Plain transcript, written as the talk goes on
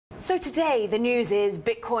So today, the news is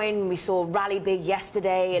Bitcoin. We saw rally big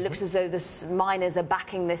yesterday. It looks as though the miners are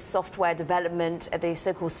backing this software development, the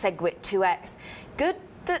so-called SegWit 2x. Good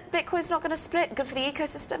that Bitcoin's not going to split? Good for the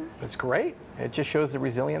ecosystem? It's great. It just shows the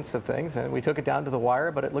resilience of things. And we took it down to the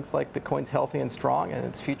wire, but it looks like Bitcoin's healthy and strong, and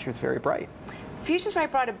its future is very bright. Future's very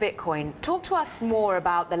bright of Bitcoin. Talk to us more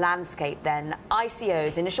about the landscape then.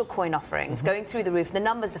 ICOs, initial coin offerings, going through the roof. The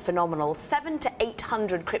numbers are phenomenal. 700 to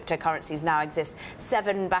 800 cryptocurrencies now exist.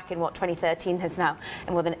 7 back in, 2013. There's now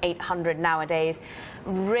more than 800 nowadays.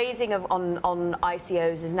 Raising on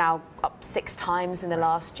ICOs is now up 6 times in the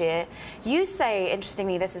last year. You say,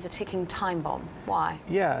 interestingly, this is a ticking time bomb. Why?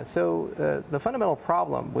 Yeah, so the fundamental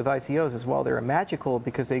problem with ICOs is, well, they're magical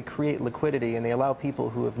because they create liquidity and they allow people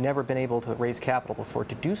who have never been able to raise capital before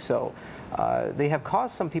to do so. They have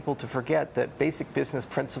caused some people to forget that basic business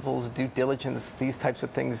principles, due diligence, these types of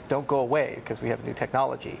things don't go away because we have new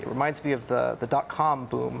technology. It reminds me of the dot-com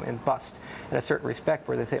boom and bust in a certain respect,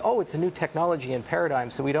 where they say, oh, it's a new technology and paradigm,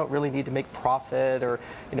 so we don't really need to make profit or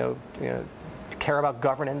care about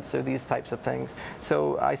governance or these types of things.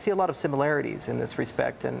 So I see a lot of similarities in this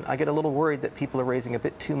respect, and I get a little worried that people are raising a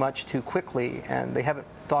bit too much too quickly, and they haven't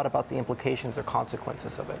thought about the implications or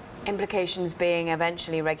consequences of it. Implications being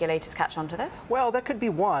eventually regulators catch on to this? Well, that could be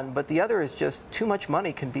one, but the other is just too much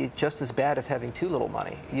money can be just as bad as having too little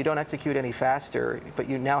money. You don't execute any faster, but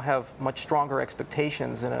you now have much stronger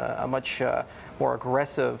expectations and a much more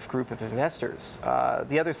aggressive group of investors.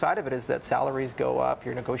 The other side of it is that salaries go up,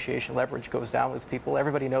 your negotiation leverage goes down with people.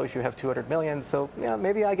 Everybody knows you have 200 million, so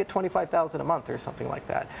maybe I get 25,000 a month or something like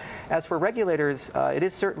that. As for regulators, it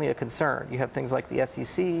is certainly a concern. You have things like the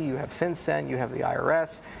SEC, you have FinCEN, you have the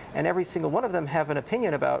IRS, and every single one of them have an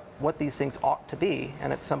opinion about what these things ought to be,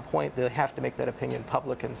 and at some point they have to make that opinion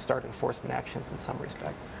public and start enforcement actions in some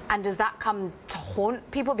respect. And does that come to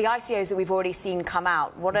haunt people? The ICOs that we've already seen come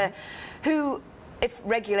out, if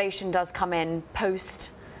regulation does come in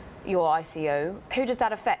post your ICO, who does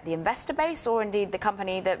that affect? The investor base or indeed the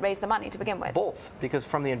company that raised the money to begin with? Both, because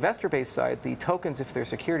from the investor base side, the tokens, if they're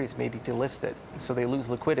securities, may be delisted, so they lose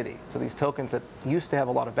liquidity. So these tokens that used to have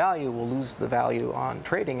a lot of value will lose the value on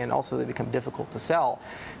trading, and also they become difficult to sell.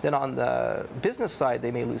 Then on the business side,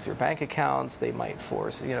 they may lose their bank accounts, they might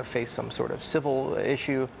face some sort of civil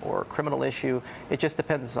issue or criminal issue. It just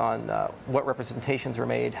depends on what representations were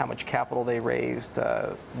made, how much capital they raised,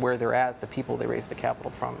 where they're at, the people they raised the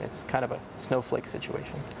capital from. It's kind of a snowflake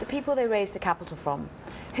situation. The people they raise the capital from,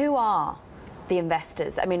 who are the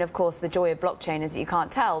investors? I mean, of course, the joy of blockchain is that you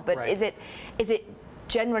can't tell, but right. Is it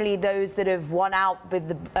generally those that have won out with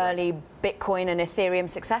the early Bitcoin and Ethereum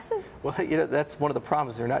successes? Well, that's one of the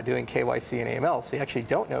problems. They're not doing KYC and AML, so you actually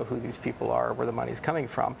don't know who these people are, where the money's coming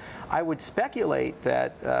from. I would speculate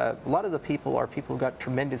that a lot of the people are people who got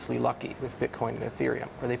tremendously lucky with Bitcoin and Ethereum,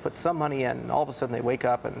 where they put some money in, and all of a sudden they wake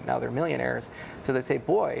up and now they're millionaires. So they say,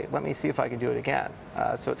 boy, let me see if I can do it again.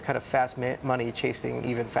 So it's kind of fast money chasing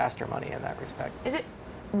even faster money in that respect. Is it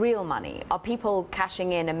real money? Are people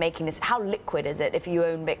cashing in and making this? How liquid is it if you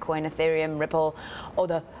own Bitcoin, Ethereum, Ripple, or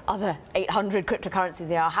the other 800 cryptocurrencies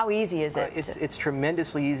there are? How easy is it? It's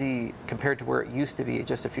tremendously easy compared to where it used to be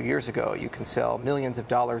just a few years ago. You can sell millions of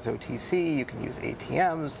dollars OTC, you can use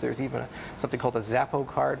ATMs, there's even something called a Zappo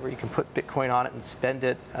card where you can put Bitcoin on it and spend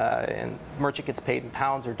it, and merchant gets paid in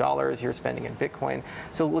pounds or dollars, you're spending in Bitcoin.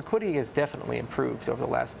 So liquidity has definitely improved over the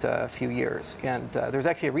last few years. And there's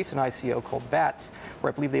actually a recent ICO called BATS,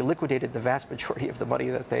 where I believe they liquidated the vast majority of the money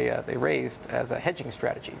that they raised as a hedging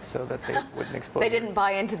strategy, so that they wouldn't expose. They didn't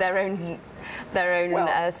buy into their own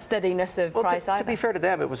steadiness of price either. To be fair to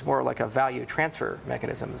them, it was more like a value transfer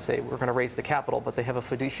mechanism to say we're going to raise the capital, but they have a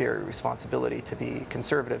fiduciary responsibility to be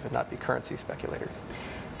conservative and not be currency speculators.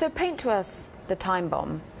 So paint to us the time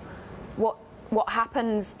bomb. What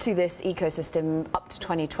happens to this ecosystem up to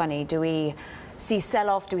 2020? Do we see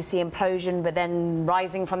sell-off? Do we see implosion, but then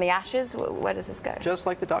rising from the ashes? Where does this go? Just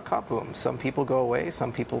like the dot-com boom. Some people go away,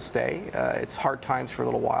 some people stay. It's hard times for a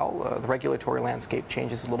little while. The regulatory landscape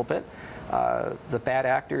changes a little bit. The bad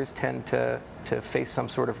actors tend to face some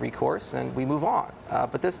sort of recourse, and we move on.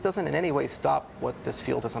 But this doesn't in any way stop what this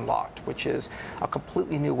field has unlocked, which is a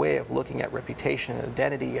completely new way of looking at reputation, and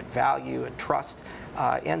identity, and value, and trust,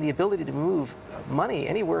 and the ability to move money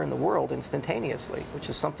anywhere in the world instantaneously, which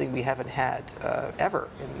is something we haven't had ever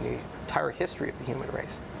in the entire history of the human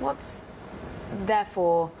race. What's,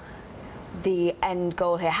 therefore, the end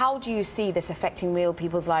goal here? How do you see this affecting real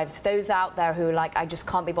people's lives? Those out there who are like, I just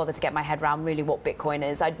can't be bothered to get my head around really what Bitcoin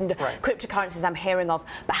is. Cryptocurrencies I'm hearing of,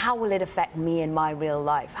 but how will it affect me in my real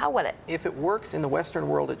life? How will it? If it works in the Western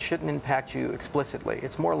world, it shouldn't impact you explicitly.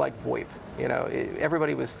 It's more like VoIP. You know,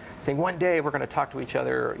 everybody was saying one day we're going to talk to each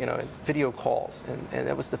other, you know, in video calls, and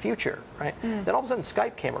it was the future, right? Then all of a sudden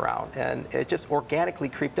Skype came around, and it just organically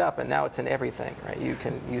creeped up, and now it's in everything, right? You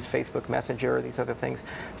can use Facebook Messenger, these other things.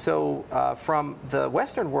 So from the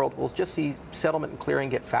Western world, we'll just see settlement and clearing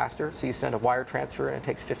get faster. So you send a wire transfer, and it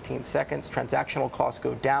takes 15 seconds. Transactional costs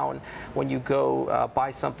go down. When you go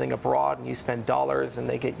buy something abroad and you spend dollars and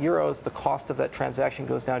they get euros, the cost of that transaction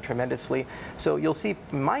goes down tremendously. So you'll see,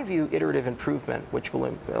 in my view, iterative improvement, which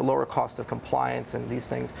will lower cost of compliance and these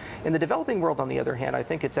things. In the developing world, on the other hand, I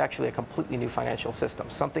think it's actually a completely new financial system,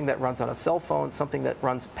 something that runs on a cell phone, something that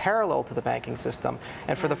runs parallel to the banking system,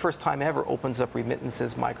 and for the first time ever opens up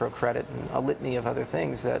remittances, microcredit, and a litany of other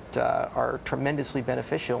things that are tremendously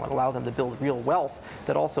beneficial and allow them to build real wealth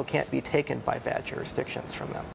that also can't be taken by bad jurisdictions from them.